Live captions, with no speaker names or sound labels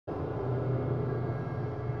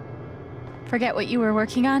Forget what you were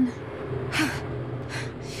working on?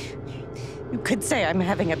 You could say I'm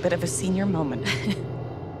having a bit of a senior moment.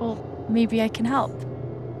 Well, maybe I can help.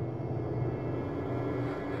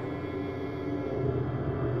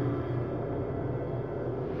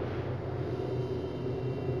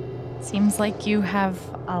 Seems like you have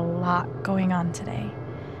a lot going on today.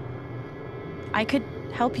 I could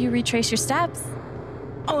help you retrace your steps.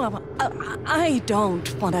 Oh, I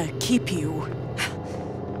don't want to keep you.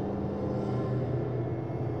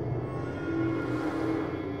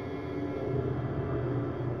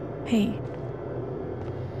 Hey,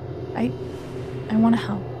 I want to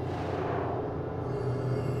help.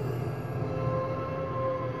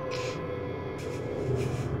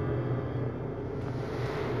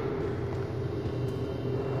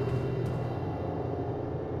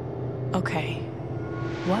 Okay,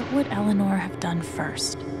 what would Elanor have done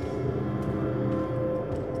first?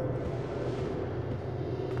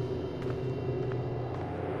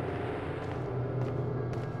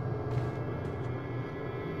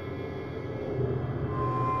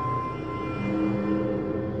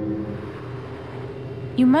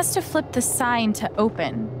 You must have flipped the sign to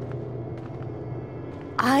open.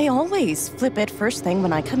 I always flip it first thing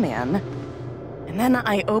when I come in, and then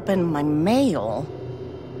I open my mail.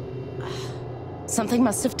 Something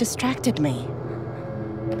must have distracted me.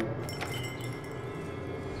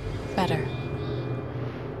 Better.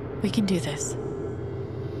 We can do this.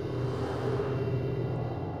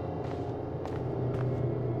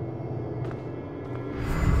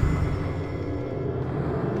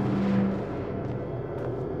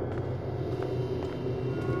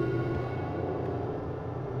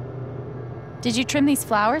 Did you trim these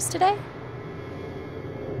flowers today?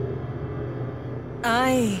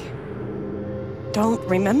 I don't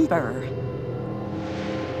remember.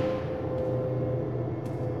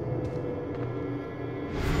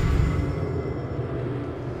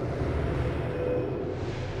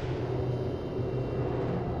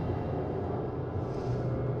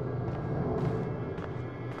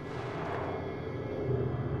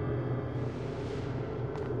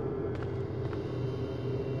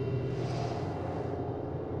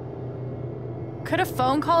 Could a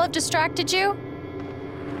phone call have distracted you?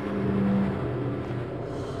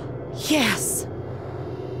 Yes.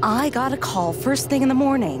 I got a call first thing in the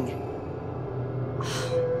morning.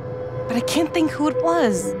 But I can't think who it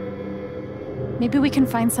was. Maybe we can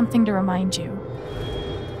find something to remind you.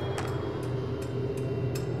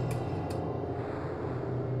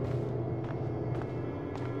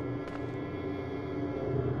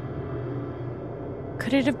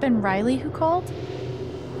 Could it have been Riley who called?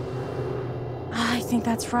 I think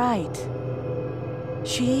that's right.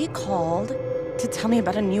 She called to tell me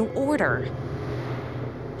about a new order.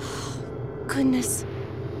 Goodness.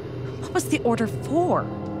 What was the order for?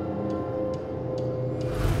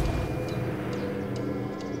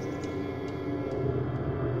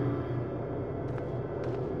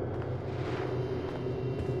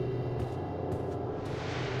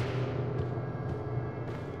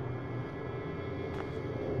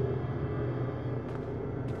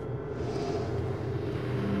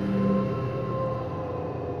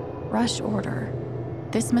 Rush order.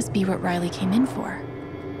 This must be what Riley came in for.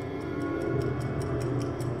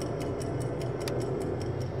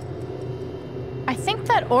 I think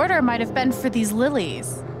that order might have been for these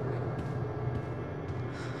lilies.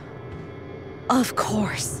 Of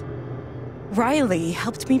course. Riley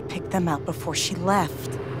helped me pick them out before she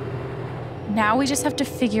left. Now we just have to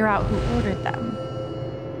figure out who ordered them.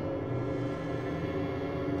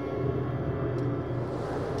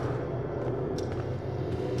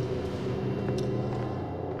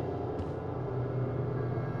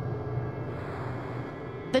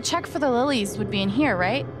 The check for the lilies would be in here,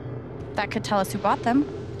 right? That could tell us who bought them.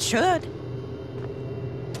 Should.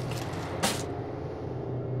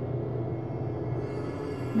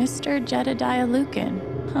 Mr. Jedediah Lucan.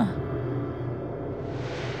 Huh.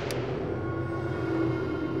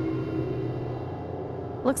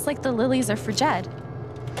 Looks like the lilies are for Jed.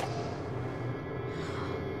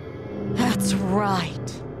 That's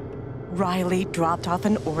right. Riley dropped off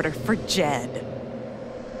an order for Jed.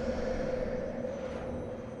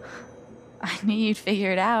 I knew you'd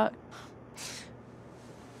figure it out.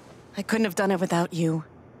 I couldn't have done it without you.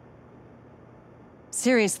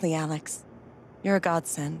 Seriously, Alex. You're a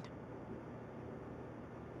godsend.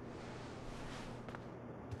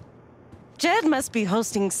 Jed must be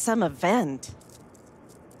hosting some event.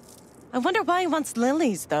 I wonder why he wants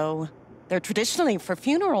lilies, though. They're traditionally for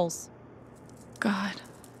funerals. God.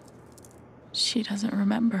 She doesn't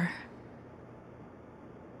remember.